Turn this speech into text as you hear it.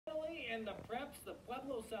in the preps, the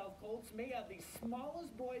Pueblo South Colts may have the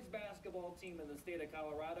smallest boys basketball team in the state of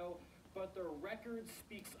Colorado, but their record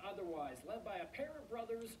speaks otherwise, led by a pair of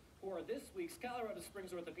brothers who are this week's Colorado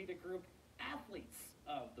Springs Orthopedic Group Athletes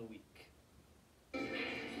of the Week. We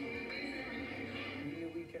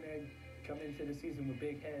knew we couldn't come into the season with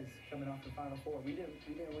big heads coming off the Final Four. We didn't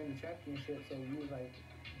win the championship, so we was like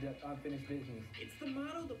the unfinished business. It's the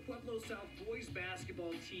motto the Pueblo South boys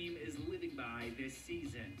basketball team is living by this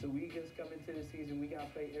season. So we just come into the season, we got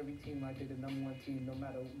to play every team like they're the #1 team, no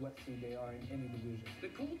matter what seed they are in any division. The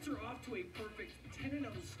Colts are off to a perfect 10-0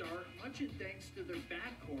 start, much in thanks to their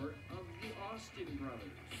backcourt of the Austin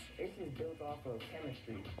brothers. It's just built off of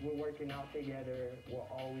chemistry. We're working out together. We're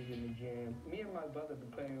always in the gym. Me and my brother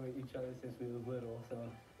been playing with each other since we was little, so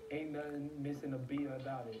ain't nothing missing a beat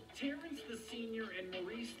about it. Tarrance the senior and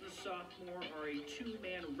Maurice the sophomore are a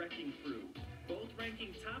two-man wrecking crew, both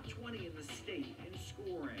ranking top 20 in the state in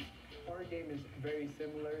scoring. Our game is very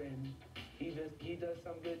similar, and he does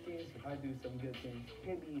some good things, I do some good things.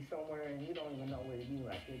 He'll be somewhere and you don't even know where to be.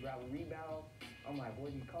 Like, he'll grab a rebound. I'm like,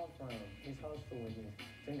 where'd he come from? His hustle and his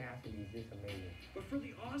tenacity is just amazing. But for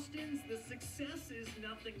the Austins, the success is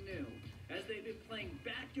nothing new, as they've been playing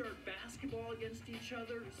backyard basketball against each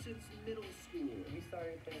other since middle school. We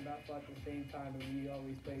started playing basketball at the same time, and we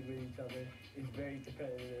always played with each other. It's very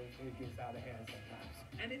competitive. It gets out of hand sometimes.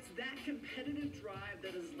 And it's that competitive drive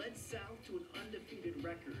that has led South to an undefeated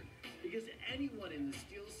record, because anyone in the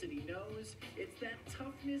Steel City knows it's that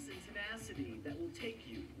toughness and tenacity that will take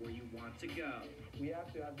you where you want to go. We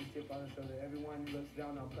have to have the chip on our shoulder. Everyone looks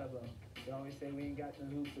down on Pueblo. They always say we ain't got the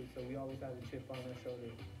hoops, so we always have the chip on our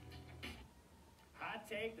shoulder. Hot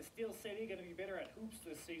take, the Steel City going to be better at hoops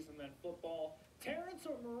this season than football. Tarrance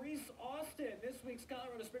and Maurice Austin, this week's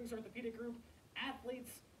Colorado Springs Orthopedic Group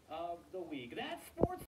Athletes of the Week. That's sports.